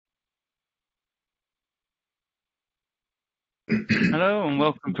Hello and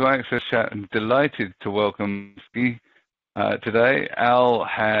welcome to AXSChat. I'm delighted to welcome Ski today. Al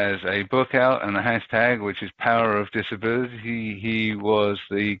has a book out and a hashtag which is Power of Disability. He was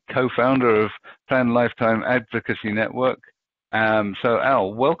the co-founder of Planned Lifetime Advocacy Network. So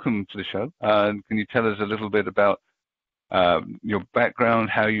Al, welcome to the show. Can you tell us a little bit about your background,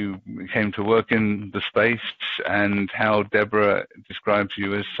 how you came to work in the space, and how Deborah describes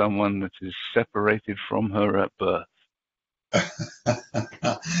you as someone that is separated from her at birth?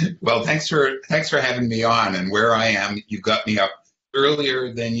 Well, thanks for having me on. And where I am, you got me up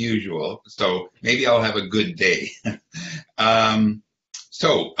earlier than usual, so maybe I'll have a good day. um,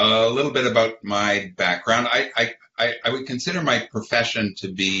 so a little bit about my background. I would consider my profession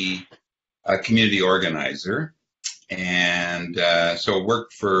to be a community organizer, and so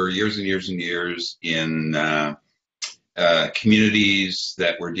worked for years and years and years in communities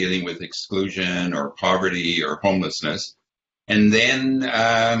that were dealing with exclusion or poverty or homelessness. And then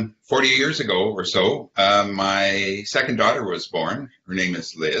 40 years ago or so, my second daughter was born. Her name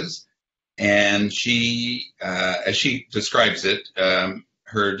is Liz. And she, as she describes it,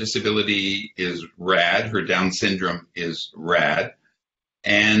 her disability is rad. Her Down syndrome is rad.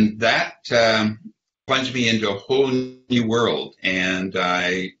 And that plunged me into a whole new world. And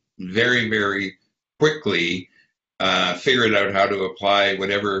I very, very quickly figured out how to apply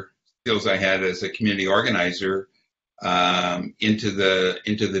whatever skills I had as a community organizer into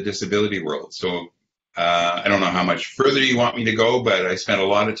the disability world. So I don't know how much further you want me to go, but I spent a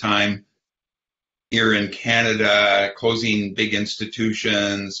lot of time here in Canada closing big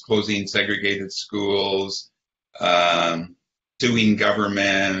institutions, closing segregated schools, suing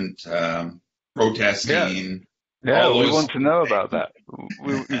government, Yeah. protesting, Yeah, all we those. want to know about that.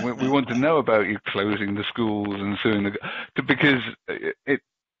 We want to know about you closing the schools and suing because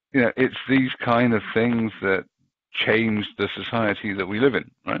it's these kind of things that change the society that we live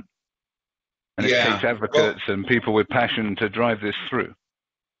in, right? And it takes Yeah. Well, advocates and people with passion to drive this through.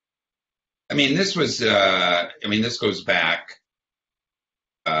 I mean, this goes back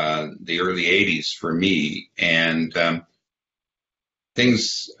the early 80s for me, and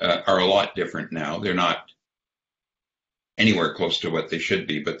things are a lot different now. They're not anywhere close to what they should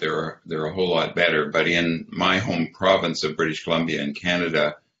be, but they're a whole lot better. But in my home province of British Columbia in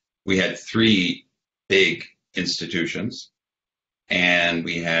Canada, we had three big institutions, and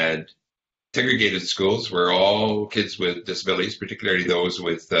we had segregated schools where all kids with disabilities, particularly those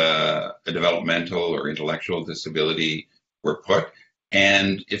with a developmental or intellectual disability, were put.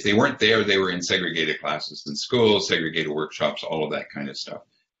 And if they weren't there, they were in segregated classes in schools, segregated workshops, all of that kind of stuff.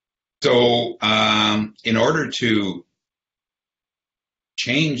 So, in order to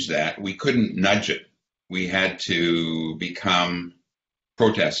change that, we couldn't nudge it. We had to become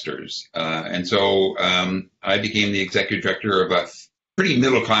protesters. And so I became the executive director of a pretty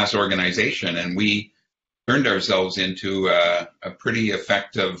middle class organization, and we turned ourselves into a pretty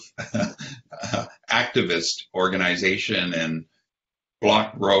effective activist organization and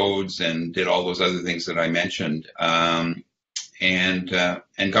blocked roads and did all those other things that I mentioned, and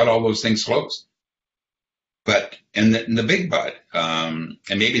got all those things closed. But and the big but, and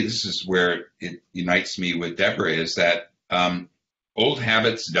maybe this is where it unites me with Deborah, is that old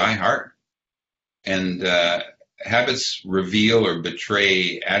habits die hard, and habits reveal or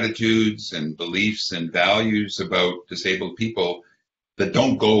betray attitudes and beliefs and values about disabled people that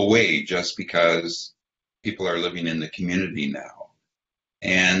don't go away just because people are living in the community now.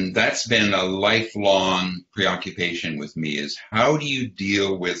 And that's been a lifelong preoccupation with me, is how do you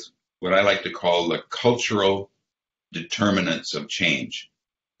deal with what I like to call the cultural determinants of change,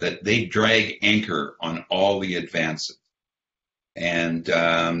 that they drag anchor on all the advances. And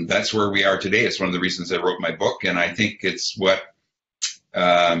that's where we are today. It's one of the reasons I wrote my book, and I think it's what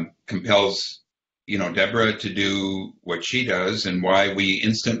compels, Deborah to do what she does, and why we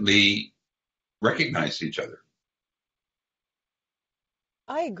instantly recognize each other.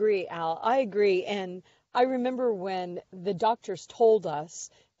 I agree, Al. I agree. And I remember when the doctors told us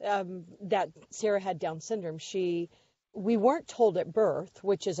that Sarah had Down syndrome, we weren't told at birth,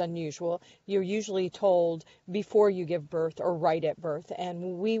 which is unusual. You're usually told before you give birth or right at birth.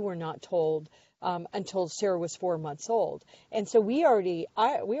 And we were not told until Sarah was 4 months old. And so we already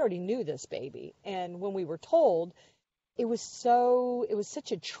knew this baby. And when we were told, it was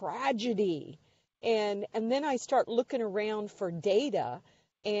such a tragedy. And then I start looking around for data,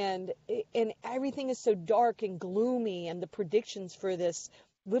 and everything is so dark and gloomy, and the predictions for this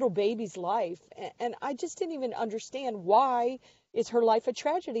little baby's life, and I just didn't even understand, why is her life a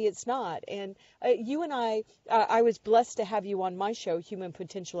tragedy? It's not. And you and I was blessed to have you on my show, Human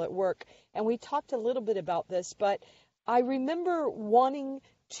Potential at Work, and we talked a little bit about this, but I remember wanting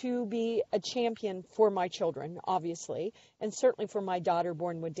to be a champion for my children, obviously, and certainly for my daughter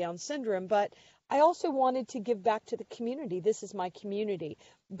born with Down syndrome, but I also wanted to give back to the community. This is my community.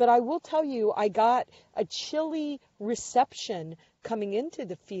 But I will tell you, I got a chilly reception coming into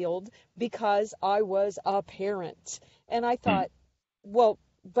the field because I was a parent. And I Hmm. thought, well,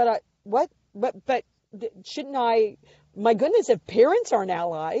 but what? But shouldn't I? My goodness, if parents aren't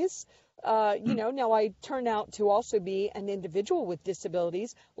allies, Hmm. now I turn out to also be an individual with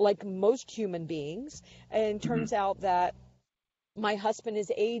disabilities, like most human beings, and Hmm. turns out that my husband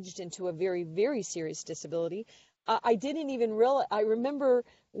is aged into a very, very serious disability. I didn't even realize. I remember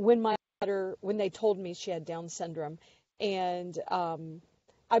when my daughter, when they told me she had Down syndrome, and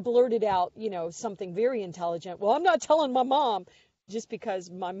I blurted out, something very intelligent. Well, I'm not telling my mom, just because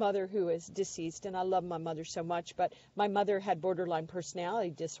my mother, who is deceased, and I love my mother so much, but my mother had borderline personality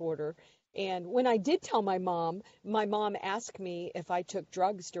disorder. And when I did tell my mom asked me if I took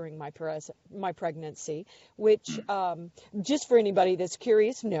drugs during my pregnancy, which, Hmm. just for anybody that's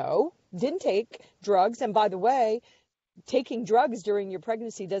curious, no, didn't take drugs. And by the way, taking drugs during your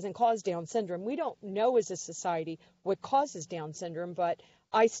pregnancy doesn't cause Down syndrome. We don't know as a society what causes Down syndrome, but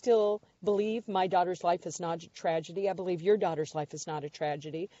I still believe my daughter's life is not a tragedy. I believe your daughter's life is not a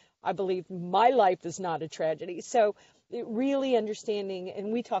tragedy. I believe my life is not a tragedy. So, really understanding,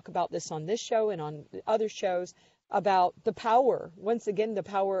 and we talk about this on this show and on other shows, about the power, once again, the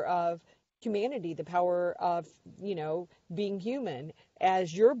power of humanity, the power of, being human,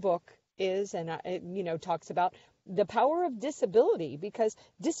 as your book is, and, talks about the power of disability, because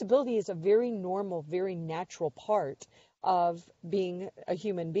disability is a very normal, very natural part of being a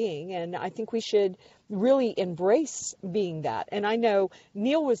human being. And I think we should really embrace being that. And I know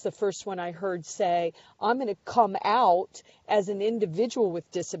Neil was the first one I heard say, I'm going to come out as an individual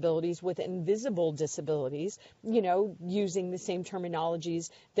with disabilities, with invisible disabilities, using the same terminologies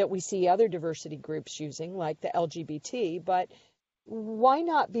that we see other diversity groups using, like the LGBT. But why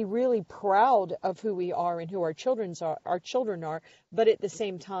not be really proud of who we are and who our children are, but at the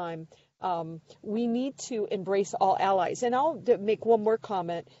same time, we need to embrace all allies. And I'll make one more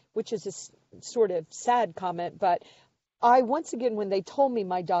comment, which is a sort of sad comment, but once again, when they told me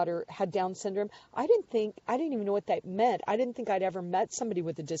my daughter had Down syndrome, I didn't even know what that meant. I didn't think I'd ever met somebody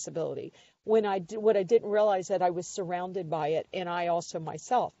with a disability. What I didn't realize, that I was surrounded by it, and I also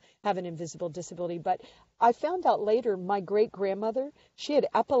myself have an invisible disability. But I found out later, my great grandmother, she had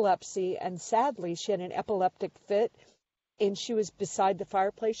epilepsy, and sadly, she had an epileptic fit, and she was beside the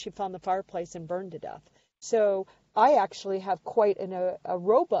fireplace. She found the fireplace and burned to death. So I actually have quite a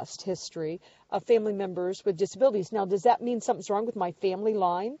robust history of family members with disabilities. Now, does that mean something's wrong with my family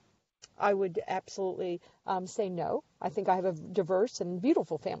line? I would absolutely say no. I think I have a diverse and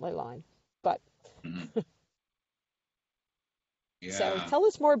beautiful family line. But Hmm. so Yeah. tell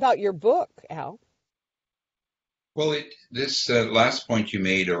us more about your book, Al. Well, this last point you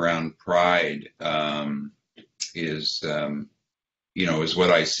made around pride is, is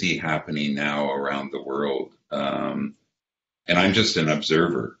what I see happening now around the world. And I'm just an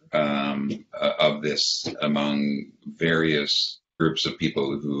observer of this among various groups of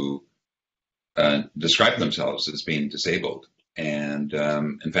people who describe themselves as being disabled. And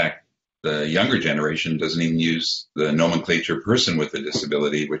in fact, the younger generation doesn't even use the nomenclature person with a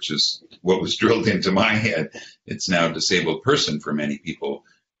disability, which is what was drilled into my head. It's now disabled person for many people.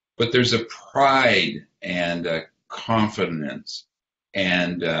 But there's a pride and a confidence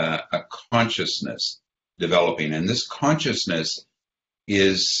and a consciousness developing. And this consciousness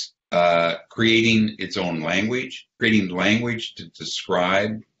is creating its own language, creating language to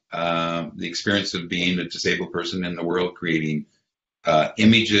describe the experience of being a disabled person in the world, creating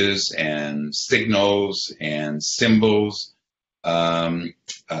images and signals and symbols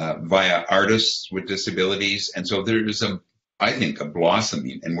via artists with disabilities. And so there is I think, a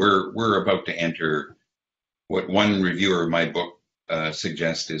blossoming, and we're about to enter what one reviewer of my book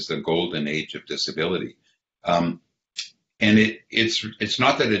suggests is the golden age of disability. And it's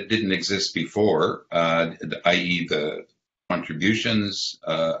not that it didn't exist before, i.e. the contributions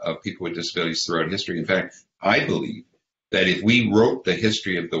of people with disabilities throughout history. In fact, I believe that if we wrote the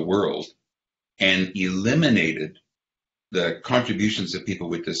history of the world and eliminated the contributions of people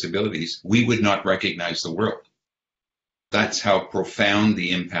with disabilities, we would not recognize the world. That's how profound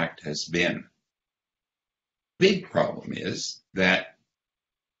the impact has been. Big problem is that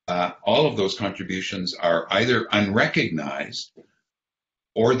all of those contributions are either unrecognized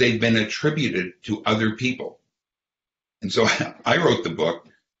or they've been attributed to other people. And so I wrote the book,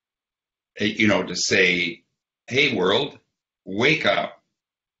 to say, hey, world, wake up,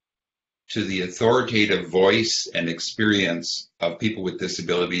 to the authoritative voice and experience of people with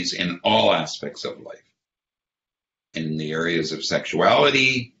disabilities in all aspects of life, in the areas of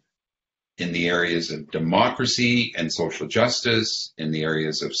sexuality, in the areas of democracy and social justice, in the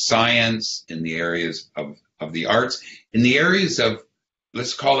areas of science, in the areas of the arts, in the areas of,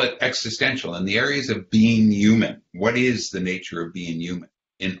 let's call it existential, in the areas of being human. What is the nature of being human?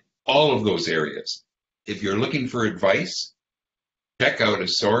 In all of those areas. If you're looking for advice, check out a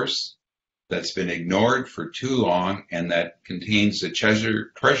source that's been ignored for too long and that contains a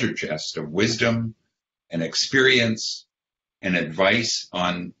treasure chest of wisdom and experience and advice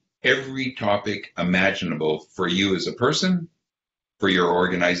on every topic imaginable for you as a person, for your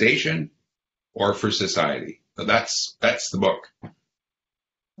organization, or for society. So that's the book.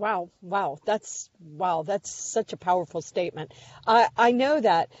 Wow, that's such a powerful statement. I know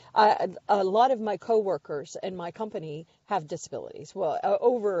that a lot of my coworkers in my company have disabilities. Well,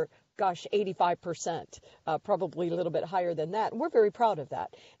 over 85%, probably a little bit higher than that. And we're very proud of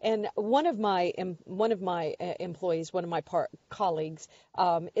that. And one of my employees, one of my colleagues,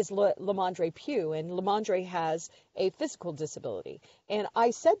 is Lamondre Pugh, and Lamondre has a physical disability. And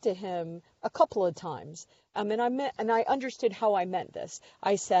I said to him a couple of times, and I understood how I meant this.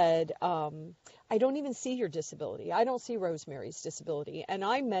 I said, I don't even see your disability. I don't see Rosemary's disability. And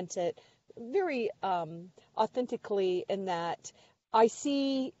I meant it very authentically in that I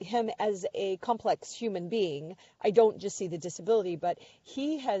see him as a complex human being. I don't just see the disability, but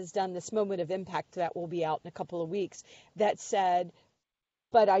he has done this moment of impact that will be out in a couple of weeks that said,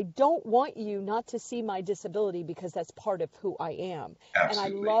 but I don't want you not to see my disability because that's part of who I am.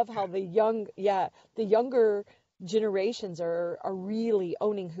 Absolutely. And I love how the younger generations are really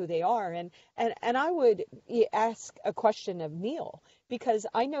owning who they are. And I would ask a question of Neil, because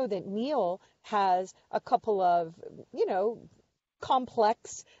I know that Neil has a couple of,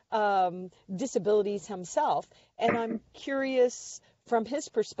 complex disabilities himself, and I'm curious from his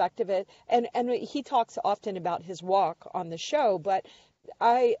perspective. And he talks often about his walk on the show, but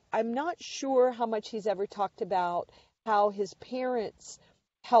I'm not sure how much he's ever talked about how his parents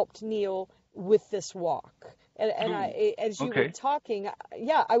helped Neil with this walk. And as you were talking,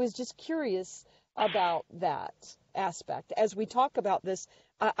 I was just curious about that aspect. As we talk about this,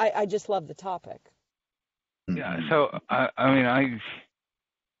 I just love the topic. Yeah, so I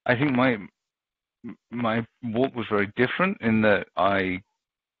think my walk was very different in that I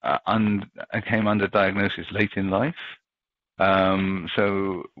came under diagnosis late in life.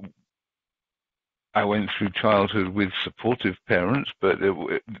 So I went through childhood with supportive parents, but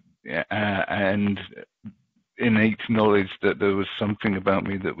and innate knowledge that there was something about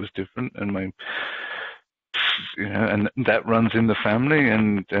me that was different, and and that runs in the family,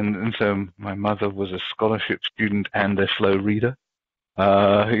 and so my mother was a scholarship student and a slow reader.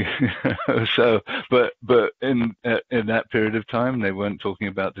 So, but in that period of time, they weren't talking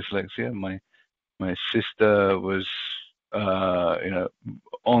about dyslexia. My sister was,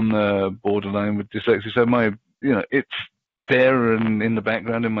 on the borderline with dyslexia. So it's there and in the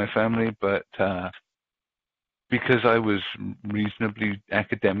background in my family, but because I was reasonably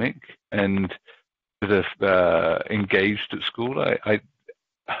academic and sort of engaged at school,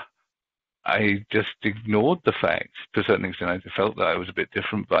 I just ignored the fact to a certain extent. I felt that I was a bit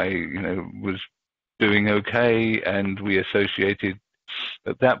different, but I was doing okay, and we associated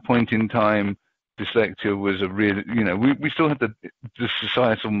at that point in time dyslexia was a real, we still had the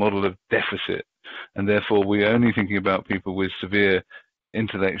societal model of deficit, and therefore we're only thinking about people with severe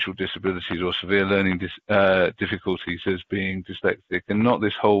intellectual disabilities or severe learning difficulties as being dyslexic, and not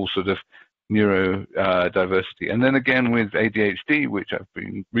this whole sort of neurodiversity. And then again with ADHD, which I've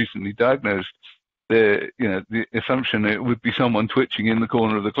been recently diagnosed, the assumption it would be someone twitching in the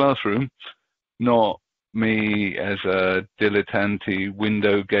corner of the classroom, not me as a dilettante,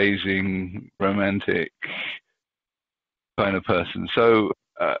 window-gazing, romantic kind of person. So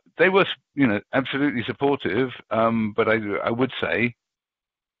they were, absolutely supportive, but I would say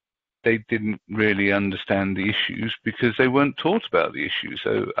they didn't really understand the issues because they weren't taught about the issues.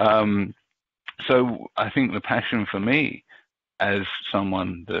 So I think the passion for me as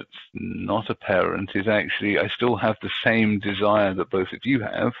someone that's not a parent is actually, I still have the same desire that both of you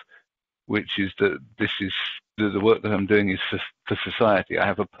have, which is that this is the work that I'm doing is for society. I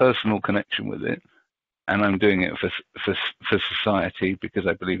have a personal connection with it, and I'm doing it for society because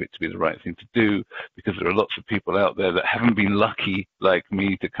I believe it to be the right thing to do, because there are lots of people out there that haven't been lucky like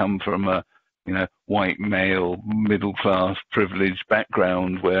me to come from a white male, middle class, privileged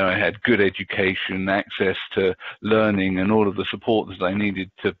background where I had good education, access to learning, and all of the support that I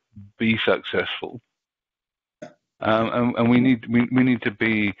needed to be successful. and we need to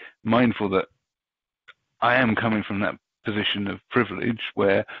be mindful that I am coming from that position of privilege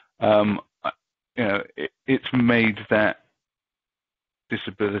where it's made that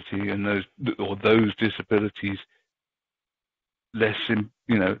disability and those disabilities less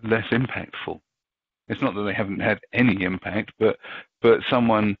impactful. It's not that they haven't had any impact, but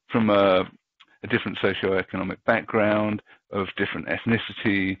someone from a different socioeconomic background, of different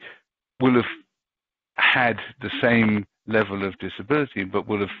ethnicity, will have had the same level of disability, but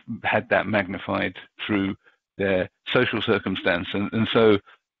will have had that magnified through their social circumstance. And so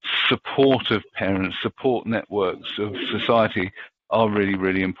supportive parents, support networks of society are really,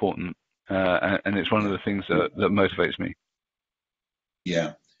 really important. And it's one of the things that motivates me.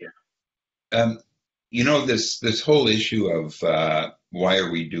 Yeah. This whole issue of why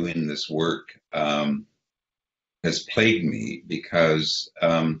are we doing this work has plagued me because,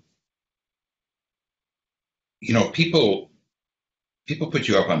 people put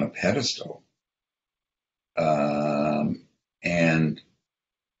you up on a pedestal. And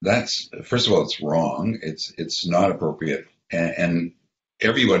that's, first of all, it's wrong. It's not appropriate. And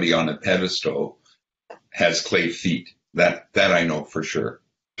everybody on a pedestal has clay feet. That I know for sure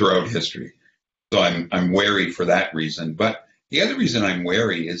throughout history. So I'm wary for that reason. But the other reason I'm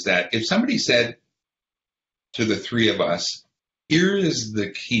wary is that if somebody said to the three of us, here is the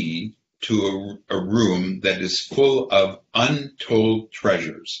key to a room that is full of untold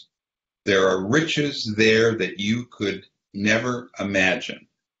treasures. There are riches there that you could never imagine.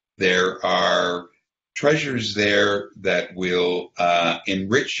 There are treasures there that will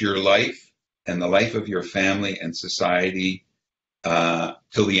enrich your life and the life of your family and society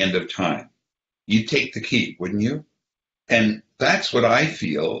till the end of time. You'd take the key, wouldn't you? And that's what I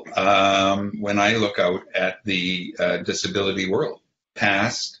feel when I look out at the disability world,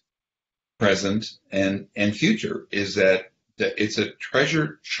 past, present, and future, is that it's a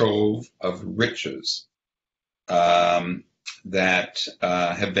treasure trove of riches that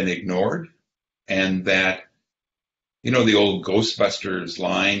have been ignored, and that, the old Ghostbusters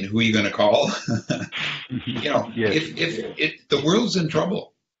line, who are you going to call? Yes. If the world's in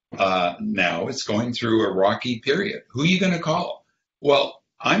trouble now, it's going through a rocky period. Who are you going to call? Well,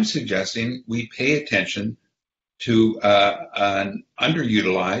 I'm suggesting we pay attention to an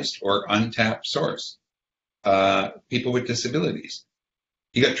underutilized or untapped source, people with disabilities.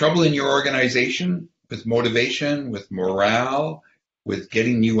 You got trouble in your organization with motivation, with morale, with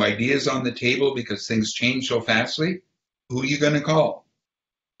getting new ideas on the table because things change so fastly. Who are you going to call?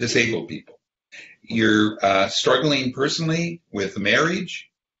 Disabled people. You're struggling personally with marriage,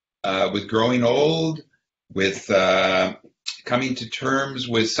 with growing old, with coming to terms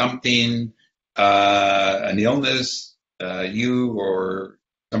with something, an illness, you or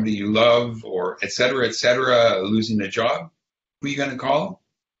somebody you love, or et cetera, losing a job. Who are you going to call?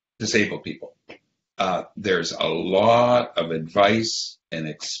 Disabled people. There's a lot of advice and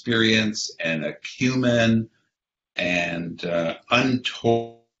experience and acumen and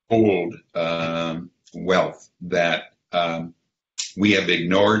untold wealth that we have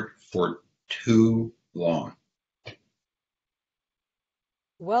ignored for too long.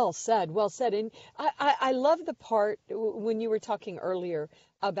 Well said, well said. And I love the part when you were talking earlier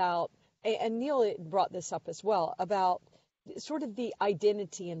about, and Neil brought this up as well, about sort of the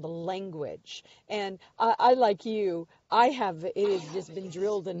identity and the language. And I like you, it has just been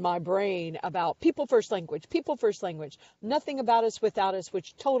drilled in my brain about people first language, nothing about us without us,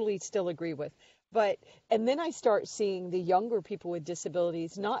 which totally still agree with. And then I start seeing the younger people with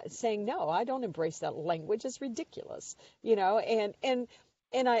disabilities not saying, no, I don't embrace that language. It's ridiculous,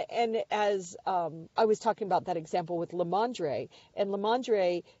 and as I was talking about that example with Lamondre,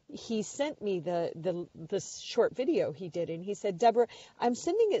 he sent me the short video he did, and he said, Deborah, I'm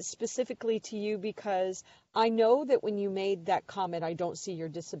sending it specifically to you because I know that when you made that comment, I don't see your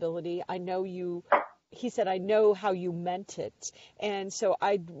disability. He said, I know how you meant it. And so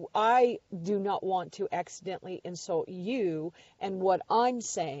I do not want to accidentally insult you and what I'm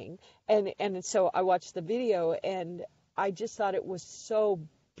saying. And so I watched the video, and I just thought it was so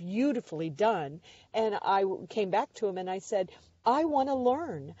beautifully done. And I came back to him and I said, I want to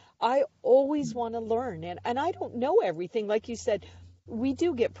learn. I always want to learn. And I don't know everything. Like you said, we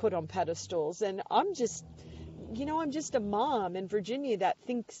do get put on pedestals. And I'm just a mom in Virginia that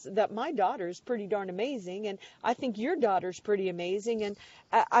thinks that my daughter's pretty darn amazing. And I think your daughter's pretty amazing. And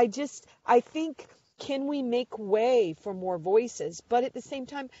I think, can we make way for more voices? But at the same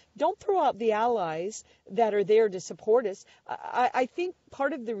time, don't throw out the allies that are there to support us. I think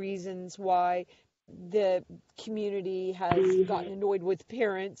part of the reasons why the community has gotten annoyed with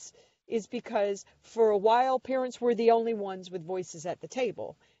parents is because for a while parents were the only ones with voices at the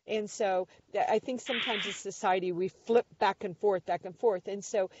table. And so I think sometimes as society we flip back and forth, back and forth. And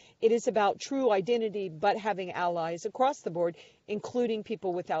so it is about true identity, but having allies across the board, including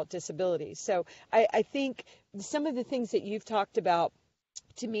people without disabilities. So I think some of the things that you've talked about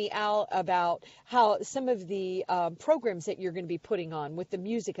to me, Al, about how some of the programs that you're going to be putting on with the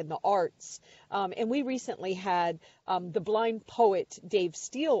music and the arts. And we recently had the blind poet Dave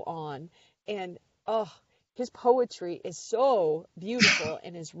Steele on, and his poetry is so beautiful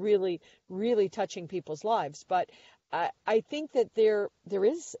and is really, really touching people's lives. But I think that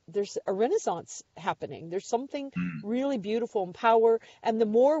there's a renaissance happening. There's something really beautiful and power. And the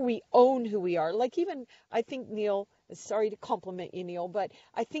more we own who we are, like even I think Neil, sorry to compliment you, Neil, but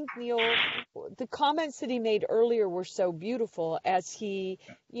I think Neil, the comments that he made earlier were so beautiful as he,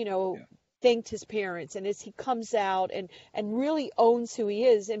 thanked his parents and as he comes out and really owns who he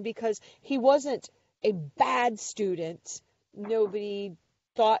is. And because he wasn't a bad student, nobody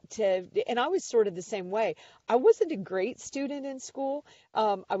thought to, and I was sort of the same way. I wasn't a great student in school.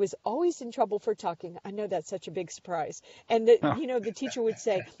 I was always in trouble for talking. I know that's such a big surprise. And the teacher would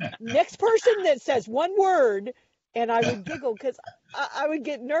say, next person that says one word, and I would giggle because I would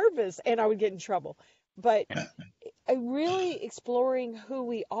get nervous and I would get in trouble. But really exploring who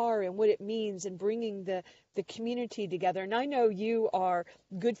we are and what it means and bringing the community together. And I know you are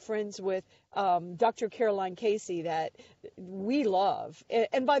good friends with Dr. Caroline Casey that we love.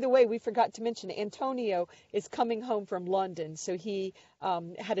 And by the way, we forgot to mention Antonio is coming home from London, so he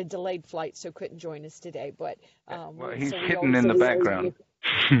had a delayed flight, so couldn't join us today. But he's hidden in the background.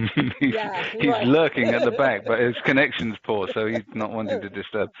 he's right. lurking at the back, but his connection's poor, so he's not wanting to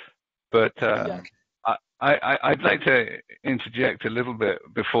disturb. But I'd like to interject a little bit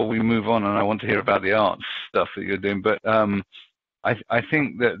before we move on, and I want to hear about the arts stuff that you're doing. But I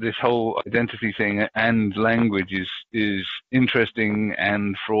think that this whole identity thing and language is interesting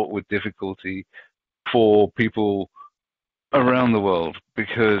and fraught with difficulty for people around the world,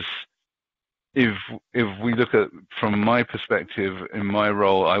 because if we look at, from my perspective, in my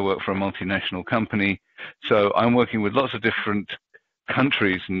role, I work for a multinational company, so I'm working with lots of different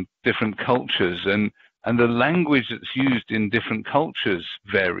countries and different cultures, and the language that's used in different cultures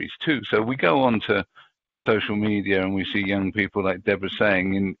varies too. So we go on to social media and we see young people, like Deborah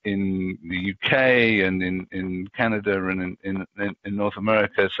saying, in the UK and in Canada and in North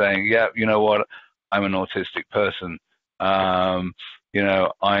America saying, yeah, you know what, I'm an autistic person. I'm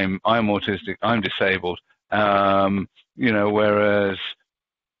autistic, I'm disabled. Whereas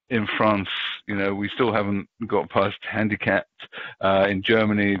in France, we still haven't got past handicapped. In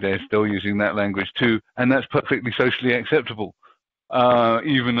Germany, they're still using that language too, and that's perfectly socially acceptable,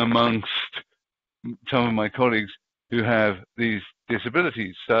 even amongst some of my colleagues who have these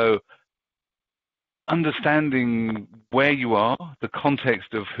disabilities. So understanding where you are, the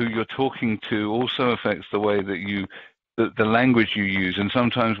context of who you're talking to also affects the way that the language you use. And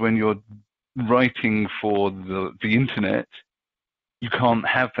sometimes when you're writing for the internet, you can't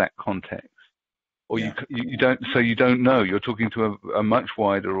have that context, or you don't know. You're talking to a much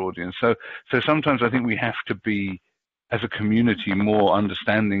wider audience. So sometimes I think we have to be, as a community, more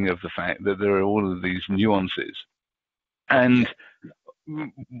understanding of the fact that there are all of these nuances, and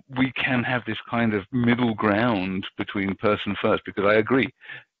we can have this kind of middle ground between person first, because I agree,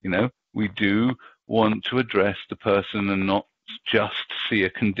 we do want to address the person and not just see a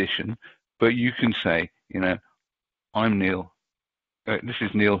condition, but you can say, I'm Neil. This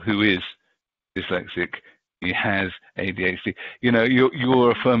is Neil, who is dyslexic. He has ADHD.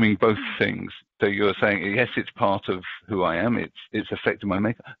 You're affirming both things. So you're saying, yes, it's part of who I am. It's affecting my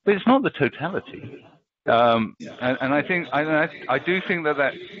makeup, but it's not the totality. And I think I do think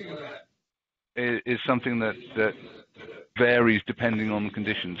that is something that varies depending on the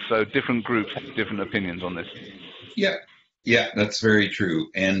conditions. So different groups have different opinions on this. Yeah, that's very true.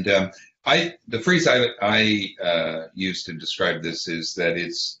 And the phrase I use to describe this is that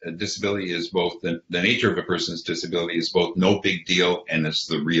a disability is both the nature of a person's disability is both no big deal and it's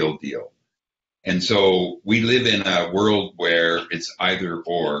the real deal. And so we live in a world where it's either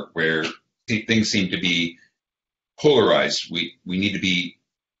or, where things seem to be polarized. We need to be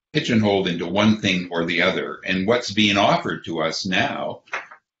pigeonholed into one thing or the other. And what's being offered to us now,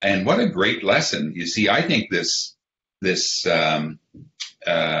 and what a great lesson. You see, I think this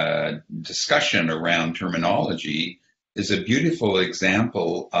discussion around terminology is a beautiful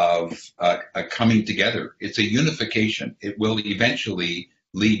example of a coming together. It's a unification. It will eventually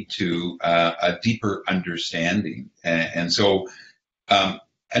lead to a deeper understanding. And so,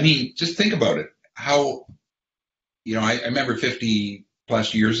 just think about it. How, I remember 50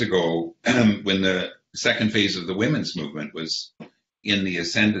 plus years ago, when the second phase of the women's movement was in the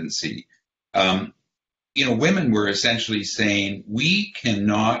ascendancy, women were essentially saying we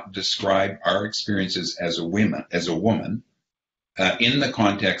cannot describe our experiences as a woman, in the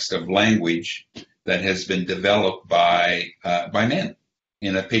context of language that has been developed by men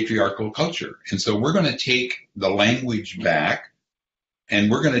in a patriarchal culture. And so we're going to take the language back,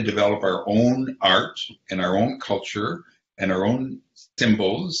 and we're going to develop our own art and our own culture and our own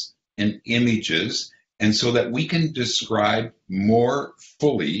symbols and images, and so that we can describe more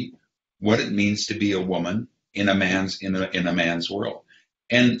fully what it means to be a woman in a man's world.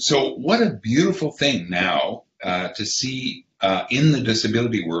 And so what a beautiful thing now to see in the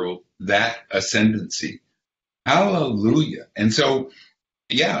disability world, that ascendancy. Hallelujah. And so,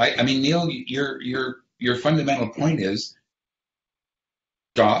 yeah, I mean, Neil, your fundamental point is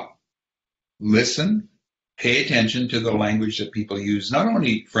stop, listen, pay attention to the language that people use, not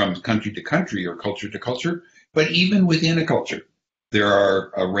only from country to country or culture to culture, but even within a culture. There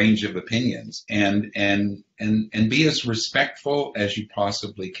are a range of opinions, and be as respectful as you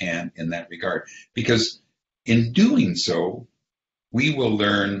possibly can in that regard. Because in doing so, we will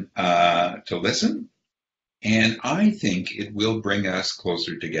learn to listen, and I think it will bring us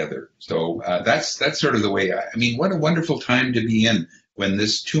closer together. So that's sort of the way. I mean, what a wonderful time to be in when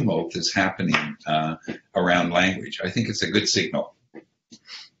this tumult is happening around language. I think it's a good signal.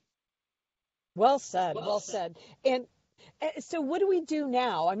 Well said. Well said. And so what do we do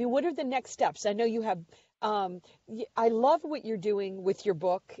now? I mean, what are the next steps? I know you have, I love what you're doing with your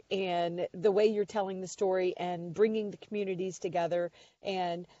book and the way you're telling the story and bringing the communities together.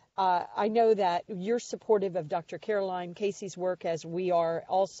 And I know that you're supportive of Dr. Caroline Casey's work, as we are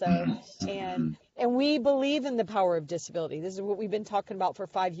also. And we believe in the power of disability. This is what we've been talking about for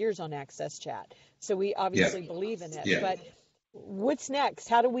 5 years on AXSChat. So we obviously believe in it. Yeah. But what's next?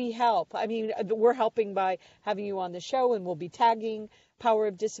 How do we help? I mean, we're helping by having you on the show, and we'll be tagging Power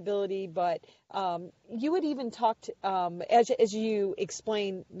of Disability. But you had even talked, as you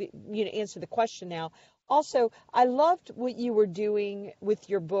explained, answer the question now. Also, I loved what you were doing with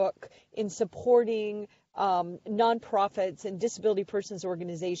your book in supporting nonprofits and disability persons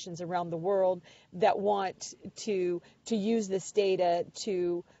organizations around the world that want to use this data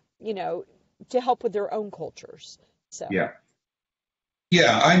to help with their own cultures. So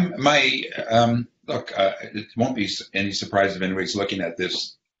look. It won't be any surprise if anybody's looking at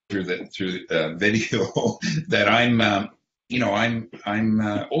this through the video that I'm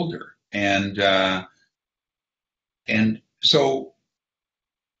older, and so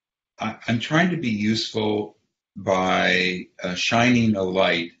I'm trying to be useful by shining a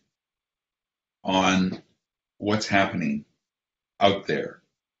light on what's happening out there,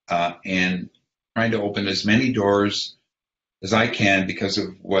 and trying to open as many doors as I can because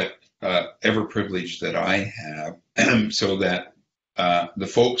of what ever privilege that I have, so that the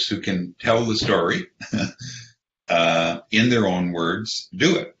folks who can tell the story in their own words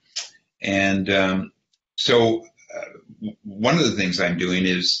do it. And so one of the things I'm doing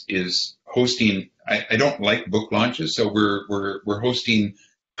is hosting. I don't like book launches, so we're hosting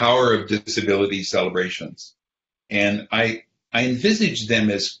Power of Disability celebrations, and I envisage them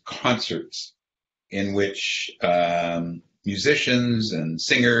as concerts in which musicians and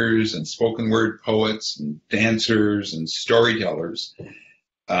singers and spoken word poets and dancers and storytellers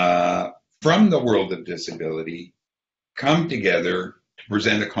from the world of disability come together to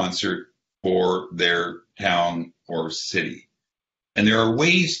present a concert for their town or city. And there are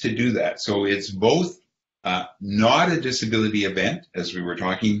ways to do that. So it's both not a disability event, as we were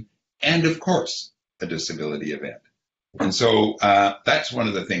talking, and of course, a disability event. And so that's one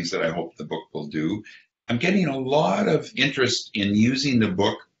of the things that I hope the book will do. I'm getting a lot of interest in using the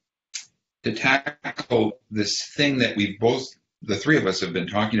book to tackle this thing that the three of us have been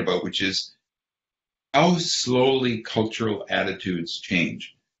talking about, which is how slowly cultural attitudes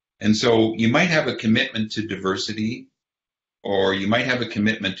change. And so you might have a commitment to diversity, or you might have a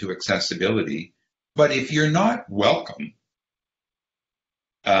commitment to accessibility, but if you're not welcome,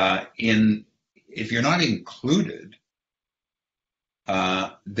 if you're not included,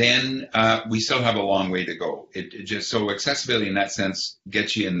 then we still have a long way to go. It just, so accessibility in that sense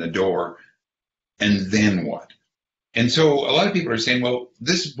gets you in the door, and then what? And so a lot of people are saying, well,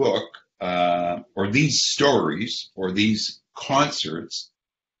 this book or these stories or these concerts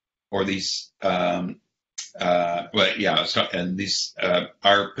or these these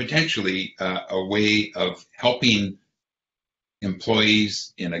are potentially a way of helping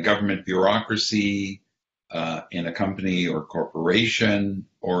employees in a government bureaucracy, in a company or corporation,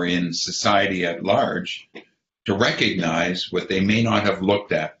 or in society at large, to recognize what they may not have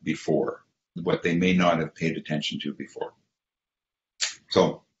looked at before, what they may not have paid attention to before.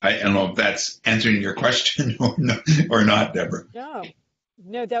 So I don't know if that's answering your question or not, Deborah.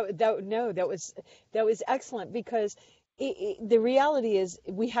 No, that was excellent because the reality is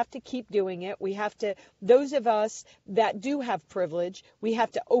we have to keep doing it. We have to, those of us that do have privilege, we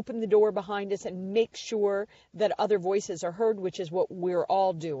have to open the door behind us and make sure that other voices are heard, which is what we're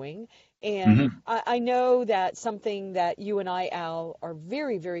all doing. And I know that something that you and I, Al, are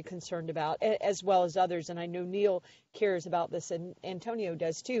very, very concerned about, as well as others, and I know Neil cares about this and Antonio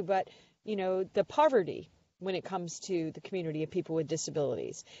does too, but, you know, the poverty when it comes to the community of people with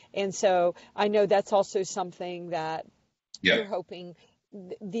disabilities. And so I know that's also something that you're hoping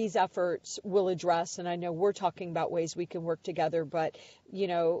these efforts will address. And I know we're talking about ways we can work together, but, you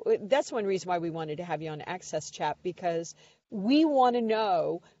know, that's one reason why we wanted to have you on AXSChat, because we want to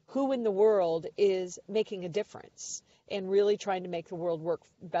know who in the world is making a difference and really trying to make the world work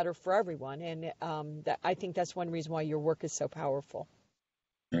better for everyone. And I think that's one reason why your work is so powerful.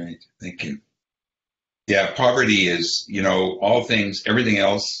 Right. Thank you. Yeah, poverty is, you know, everything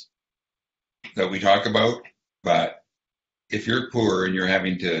else that we talk about, but if you're poor and you're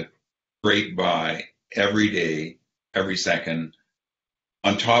having to scrape by every day, every second,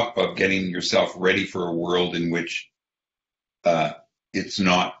 on top of getting yourself ready for a world in which it's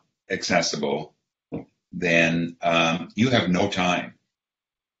not accessible, then you have no time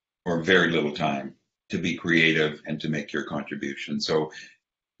or very little time to be creative and to make your contribution. So,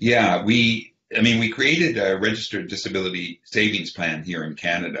 yeah, we created a registered disability savings plan here in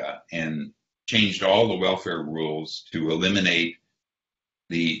Canada and changed all the welfare rules to eliminate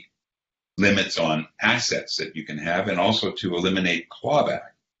the limits on assets that you can have and also to eliminate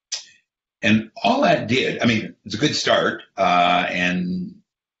clawback. And all that did, I mean, it's a good start, and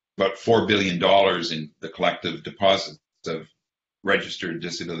about $4 billion in the collective deposits of registered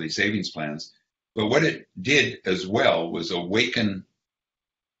disability savings plans. But what it did as well was awaken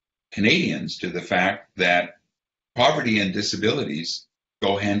Canadians to the fact that poverty and disabilities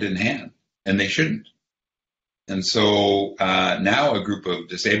go hand in hand, and they shouldn't. And so now a group of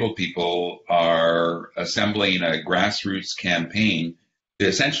disabled people are assembling a grassroots campaign to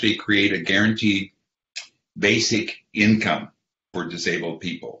essentially create a guaranteed basic income for disabled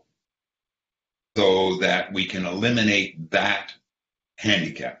people so that we can eliminate that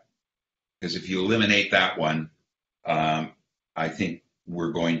handicap. Because if you eliminate that one, I think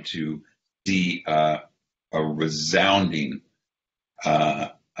we're going to see a resounding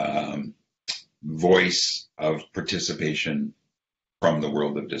voice of participation from the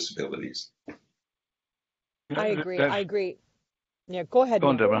world of disabilities. I agree. Yeah, go ahead. Go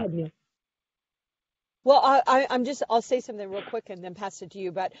on, Deborah. Well, I'll say something real quick and then pass it to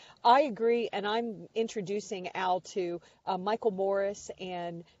you. But I agree, and I'm introducing Al to Michael Morris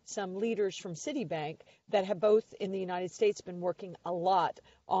and some leaders from Citibank that have both in the United States been working a lot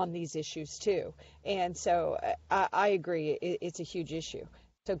on these issues too. And so I agree, it's a huge issue.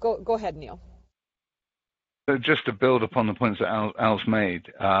 So go ahead, Neil. So just to build upon the points that Al's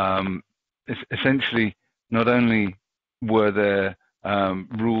made, essentially, not only were there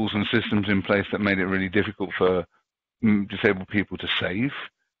rules and systems in place that made it really difficult for disabled people to save,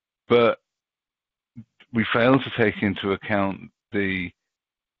 but we failed to take into account the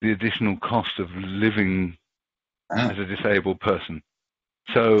additional cost of living as a disabled person.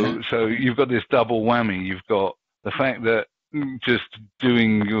 So you've got this double whammy. You've got the fact that just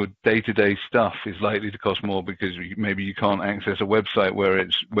doing your day-to-day stuff is likely to cost more because maybe you can't access a website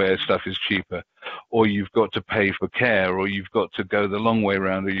where stuff is cheaper, or you've got to pay for care, or you've got to go the long way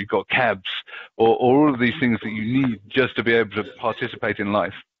around, or you've got cabs, or all of these things that you need just to be able to participate in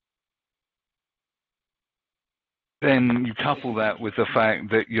life. Then you couple that with the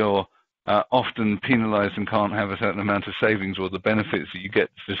fact that you're often penalized and can't have a certain amount of savings, or the benefits that you get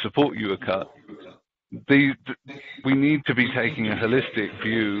to support you are cut. We need to be taking a holistic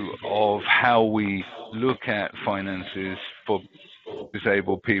view of how we look at finances for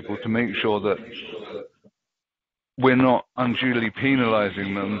disabled people to make sure that we're not unduly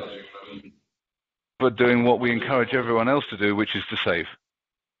penalizing them, but doing what we encourage everyone else to do, which is to save.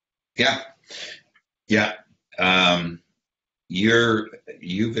 Yeah.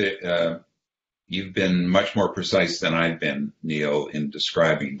 You've been much more precise than I've been, Neil, in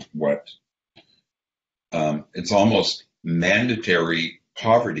describing what it's almost mandatory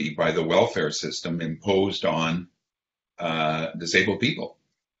poverty by the welfare system imposed on disabled people.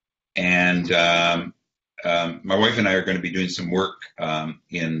 And my wife and I are going to be doing some work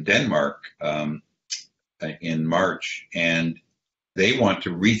in Denmark in March, and they want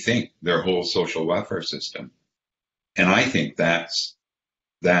to rethink their whole social welfare system And I think that's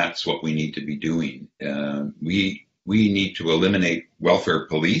what we need to be doing. We need to eliminate welfare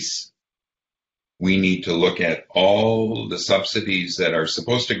police. We need to look at all the subsidies that are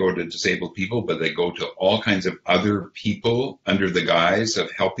supposed to go to disabled people, but they go to all kinds of other people under the guise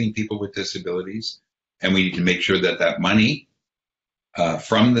of helping people with disabilities. And we need to make sure that that money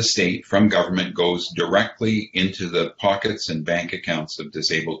from the state, from government, goes directly into the pockets and bank accounts of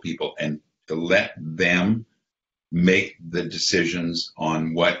disabled people, and to let them make the decisions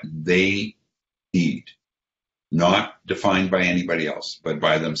on what they need, not defined by anybody else, but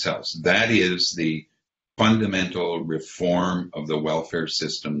by themselves. That is the fundamental reform of the welfare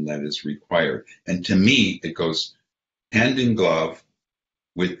system that is required. And to me, it goes hand in glove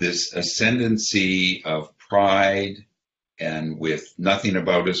with this ascendancy of pride and with nothing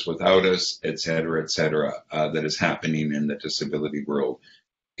about us without us, et cetera, that is happening in the disability world.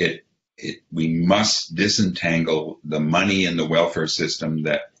 We must disentangle the money in the welfare system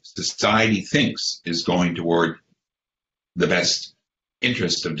that society thinks is going toward the best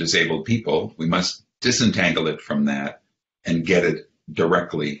interest of disabled people. We must disentangle it from that and get it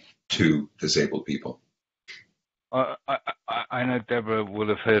directly to disabled people. I know Deborah will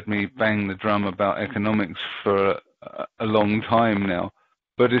have heard me bang the drum about economics for a long time now,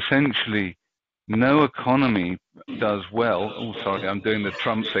 but essentially no economy does well. Oh, sorry, I'm doing the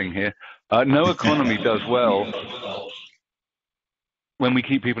Trump thing here. No economy does well when we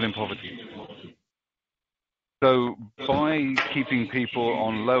keep people in poverty. So by keeping people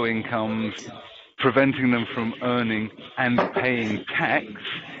on low incomes, preventing them from earning and paying tax,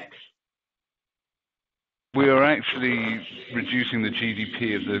 we are actually reducing the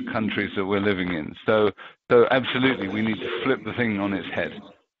GDP of the countries that we're living in. So absolutely, we need to flip the thing on its head.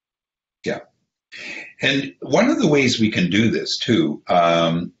 Yeah. And one of the ways we can do this too,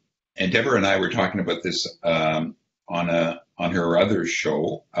 and Deborah and I were talking about this on her other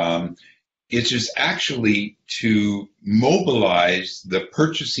show, is just actually to mobilize the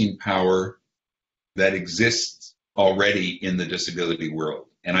purchasing power that exists already in the disability world.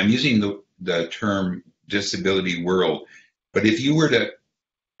 And I'm using the term disability world, but if you were to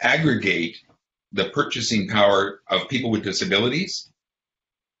aggregate the purchasing power of people with disabilities,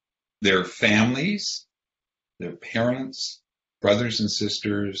 their families, their parents, brothers and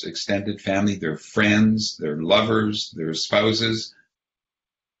sisters, extended family, their friends, their lovers, their spouses,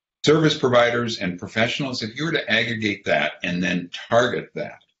 service providers, and professionals, if you were to aggregate that and then target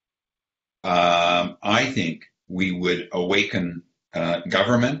that, I think we would awaken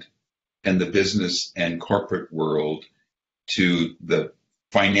government and the business and corporate world to the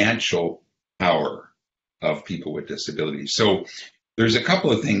financial power of people with disabilities. So there's a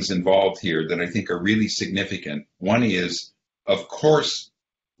couple of things involved here that I think are really significant. One is, of course,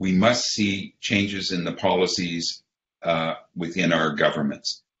 we must see changes in the policies within our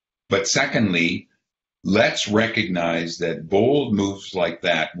governments. But secondly, let's recognize that bold moves like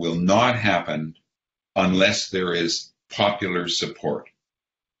that will not happen unless there is popular support.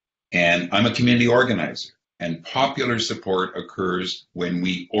 And I'm a community organizer, and popular support occurs when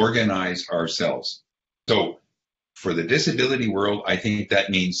we organize ourselves. So for the disability world, I think that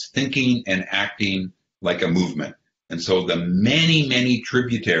means thinking and acting like a movement. And so the many, many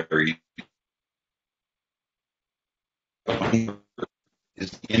tributaries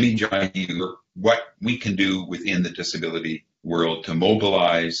is the image I use, what we can do within the disability world to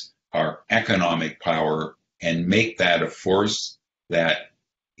mobilize our economic power and make that a force that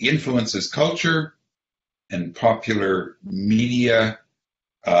influences culture and popular media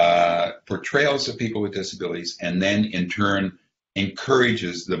portrayals of people with disabilities, and then in turn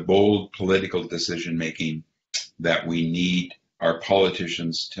encourages the bold political decision making that we need our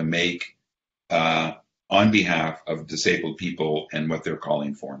politicians to make on behalf of disabled people and what they're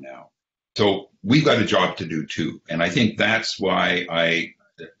calling for now. So we've got a job to do too, and I think that's why I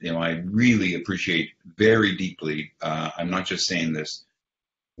really appreciate very deeply. I'm not just saying this.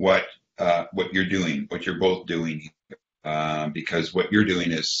 What you're doing, what you're both doing, because what you're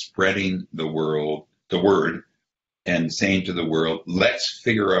doing is spreading the word, and saying to the world, let's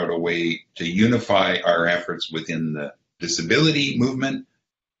figure out a way to unify our efforts within the disability movement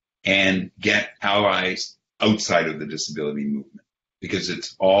and get allies outside of the disability movement, because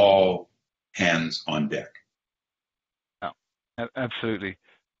it's all hands on deck. Oh, absolutely.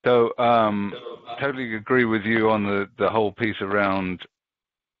 So totally agree with you on the whole piece around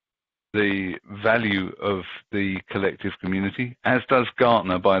the value of the collective community, as does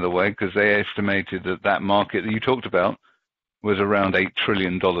Gartner, by the way, because they estimated that market that you talked about was around $8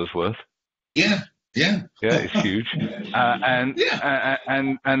 trillion worth. Yeah, it's huge.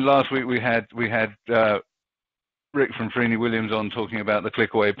 And last week we had Rick from Freeney Williams on talking about the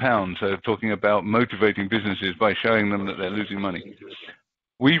click away pound, so talking about motivating businesses by showing them that they're losing money.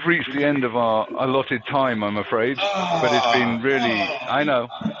 We've reached the end of our allotted time, I'm afraid, but it's been really, I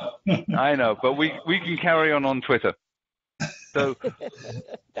know, but we can carry on Twitter. So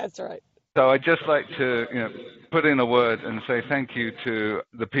That's right. So I'd just like to, put in a word and say thank you to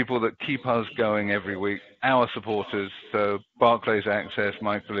the people that keep us going every week, our supporters, so Barclays Access,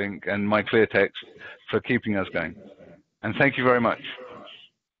 Microlink, and MyClearText for keeping us going. And thank you very much.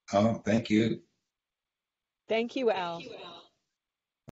 Oh, thank you. Thank you, Al.